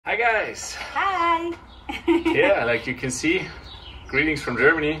Hi guys! Hi! Yeah, like you can see, greetings from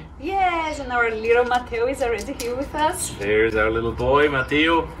Germany. Yes, and our little Matheo is already here with us. There's our little boy,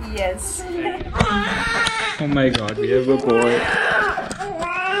 Matheo. Yes. Oh my god, we have a boy.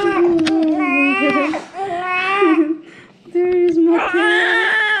 There is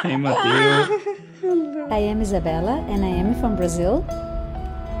Matheo. Hey Matheo. I am Isabela and I am from Brazil.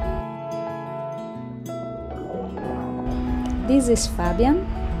 This is Fabian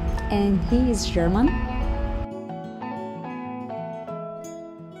and he is German.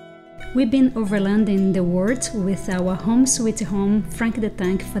 We've been overlanding the world with our home sweet home Frank the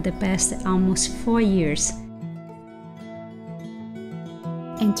Tank for the past almost 4 years.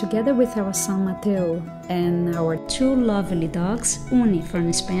 And together with our son Matheo and our 2 lovely dogs, Uni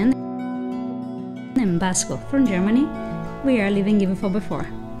from Spain and Basco from Germany, we are living even for before.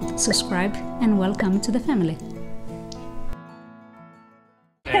 Subscribe and welcome to the family.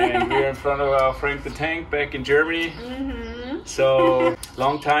 And we're in front of our Frank the Tank back in Germany. So,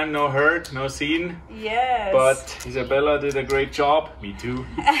 long time no heard, no seen. Yes. But Isabela did a great job, me too,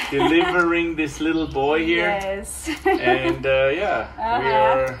 delivering this little boy here. Yes. And yeah, we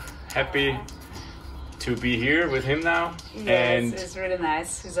are happy to be here with him now. Yes, and it's really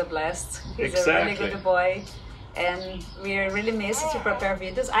nice. He's a blast. He's Exactly. a really good boy. And we really miss to prepare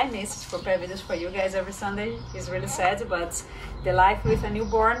videos. I miss to prepare videos for you guys every Sunday. It's really sad, but the life with a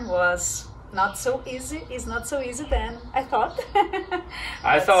newborn was not so easy. It's not so easy than I thought.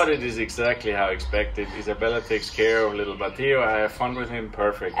 I thought it is exactly how expected. Isabela takes care of little Matheo. I have fun with him,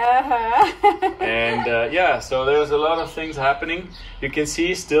 perfect. And yeah, so there's a lot of things happening. You can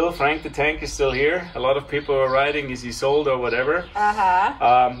see still Frank the Tank is still here. A lot of people are writing, is he sold or whatever?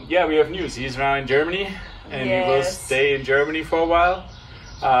 Yeah, we have news. He's now in Germany and he will stay in Germany for a while.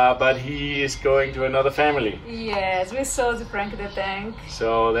 But he is going to another family. Yes, we sold Frank the Tank.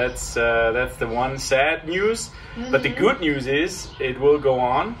 So that's the one sad news. But the good news is it will go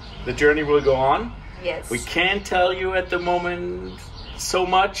on. The journey will go on. Yes. We can't tell you at the moment so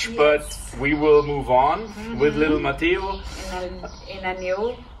much, but we will move on with little Matheo. In a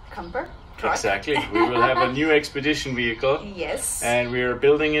new camper. Truck. Exactly. We will have a new expedition vehicle. Yes. And we are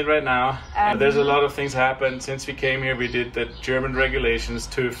building it right now. And there's a lot of things happened. Since we came here, we did the German regulations,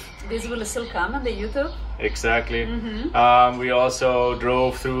 TÜV. This will still come on the YouTube. Exactly. We also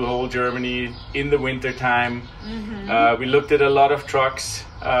drove through whole Germany in the winter time. We looked at a lot of trucks.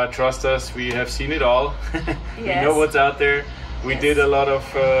 Trust us, we have seen it all. We know what's out there. We did a lot of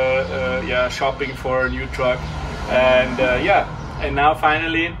shopping for a new truck. And and now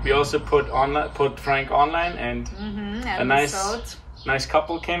finally we also put Frank online, and a nice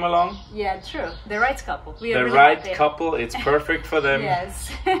couple came along. Yeah, true. The right couple. We are the really right happy. couple. It's perfect for them.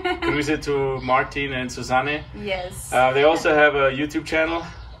 Yes. Grüße to Martin and Susanne. Yes. They also have a YouTube channel.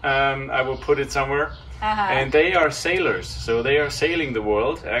 I will put it somewhere. And they are sailors, so they are sailing the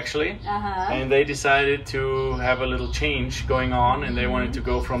world actually. And they decided to have a little change going on, and they wanted to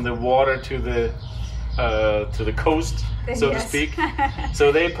go from the water to the coast, so to speak.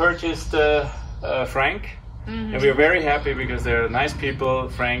 So they purchased Frank. And we are very happy because they're nice people.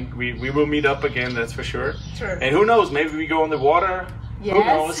 Frank, we will meet up again, that's for sure. Sure. And who knows, maybe we go on the water. Yes. Who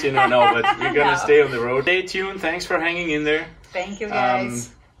knows, you know, no, but we're gonna stay on the road. Stay tuned, thanks for hanging in there. Thank you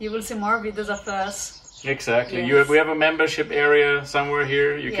guys. You will see more videos of us. Exactly. Yes. We have a membership area somewhere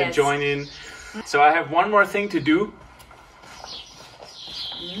here. You can join in. So I have one more thing to do.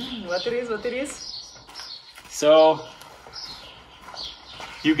 What it is? So,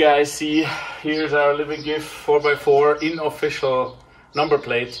 you guys see, here's our living gift 4x4 unofficial number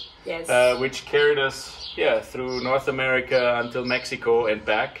plate, which carried us through North America until Mexico and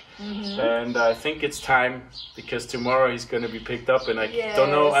back. And I think it's time, because tomorrow he's going to be picked up, and I don't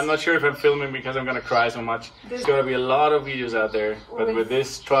know, I'm not sure if I'm filming because I'm going to cry so much. There's going to be a lot of videos out there, but with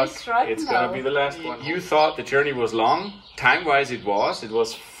this truck it's going to be the last one. You thought the journey was long. Time-wise it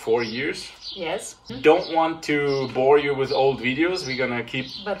was 4 years. Yes. Don't want to bore you with old videos. We're gonna keep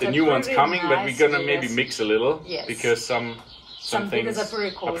the new ones coming, but we're gonna maybe mix a little, because some things videos are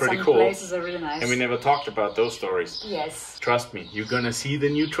pretty cool. Some cool. Places are really nice. And we never talked about those stories. Yes. Trust me, you're gonna see the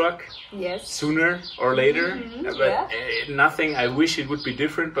new truck. Yes. Sooner or later. But nothing. I wish it would be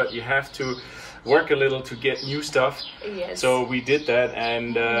different, but you have to work a little to get new stuff. Yes. So we did that,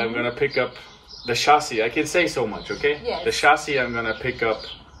 and I'm gonna pick up the chassis. I can say so much, okay? Yes. The chassis I'm gonna pick up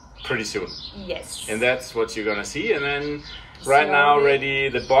pretty soon. Yes. And that's what you're gonna see. And then right now already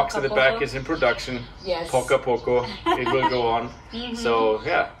the box at the back is in production. Yes. Poco a poco it will go on. So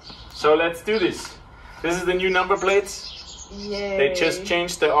yeah. So let's do this. This is the new number plates. Yay. They just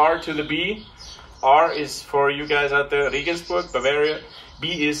changed the R to the B. R is for you guys out there, Regensburg, Bavaria.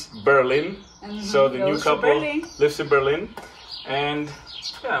 B is Berlin. So the new couple lives in Berlin. And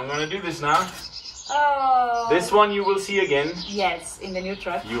yeah, I'm gonna do this now. Oh. This one you will see again. Yes, in the new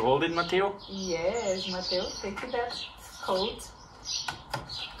truck. You hold it, Matheo? Yes, Matheo, take that coat.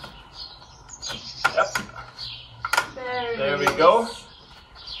 Yep. There we go.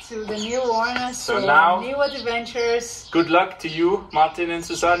 To the new owners, so now, new adventures. Good luck to you, Martin and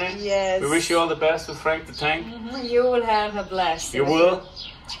Susanne. Yes. We wish you all the best with Frank the Tank. You will have a blast. You will.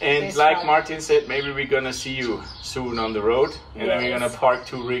 And like Martin said, maybe we're gonna see you soon on the road. And then we're gonna park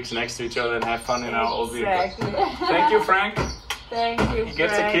 2 rigs next to each other and have fun in our old vehicle. Thank you, Frank. Thank you, He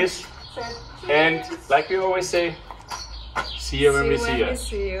gets a kiss. And like we always say, see you when we see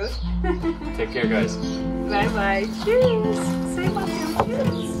you. Take care, guys. Bye-bye. Cheers. Say Matheo.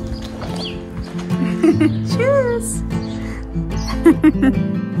 Cheers. Cheers.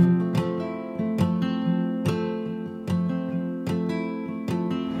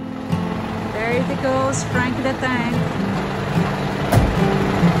 There it goes, Frank the Tank.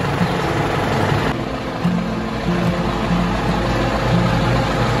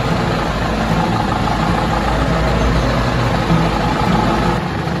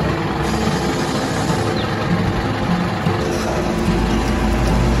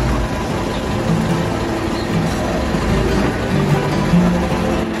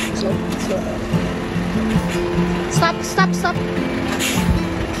 Stop, stop, stop.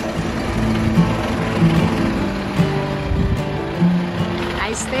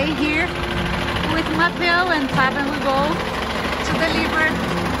 I stay here with Matheo and Fabian will go to deliver.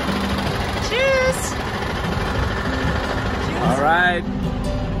 Cheers! All right.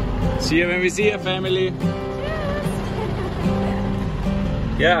 See you when we see you, family.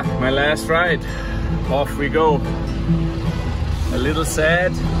 Yeah, my last ride. Off we go. A little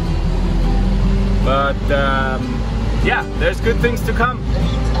sad, but yeah, there's good things to come.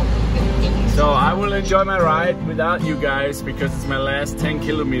 So I will enjoy my ride without you guys because it's my last 10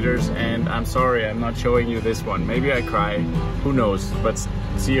 kilometers and I'm sorry I'm not showing you this one. Maybe I cry, who knows, but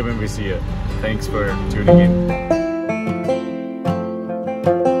see you when we see you. Thanks for tuning in.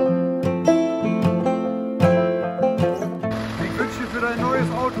 Ich wünsche für dein neues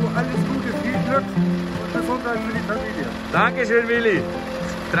Auto alles Gute, viel Glück und Gesundheit für die Familie. Dankeschön, Willi.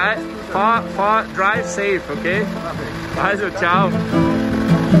 Drive safe, okay? Also, ciao.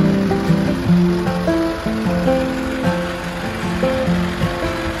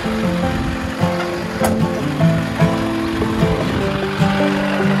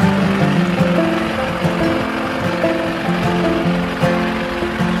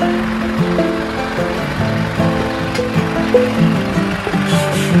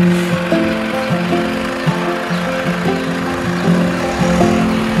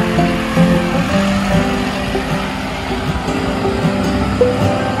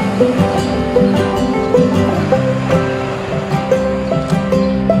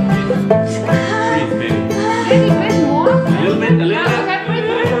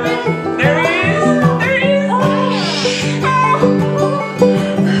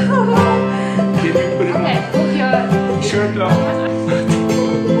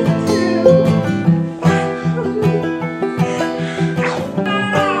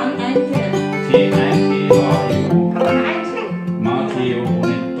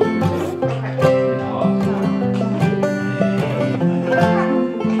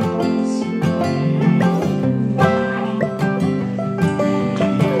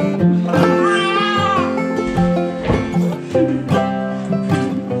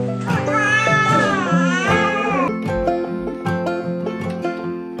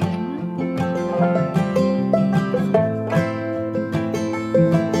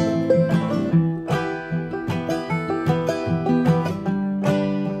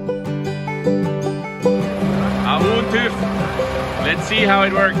 Let's see how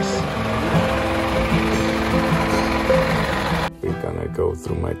it works. We're gonna go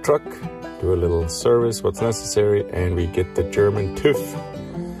through my truck, do a little service, what's necessary, and we get the German TÜV,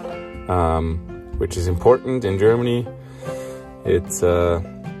 which is important in Germany. It's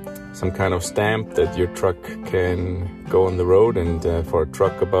some kind of stamp that your truck can go on the road, and for a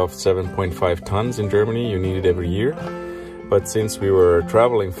truck above 7.5 tons in Germany, you need it every year. But since we were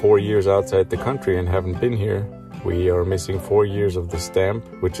traveling 4 years outside the country and haven't been here, we are missing 4 years of the stamp,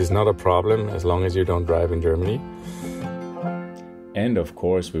 which is not a problem as long as you don't drive in Germany. And of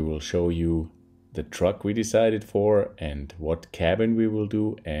course, we will show you the truck we decided for and what cabin we will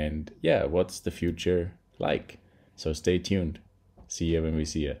do and yeah, what's the future like. So stay tuned. See you when we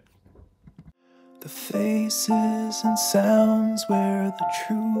see you. The faces and sounds where the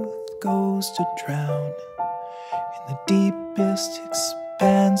truth goes to drown in the deepest expanse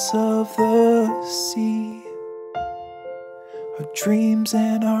expanse of the sea. Our dreams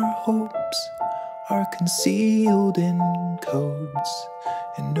and our hopes are concealed in codes,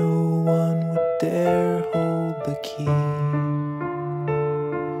 and no one would dare hold the key.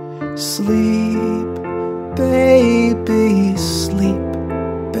 Sleep, baby, sleep,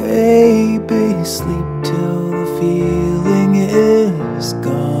 baby, sleep till the feeling is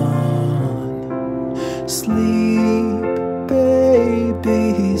gone. Sleep,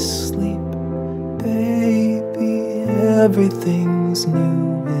 baby, sleep, baby, everything's new.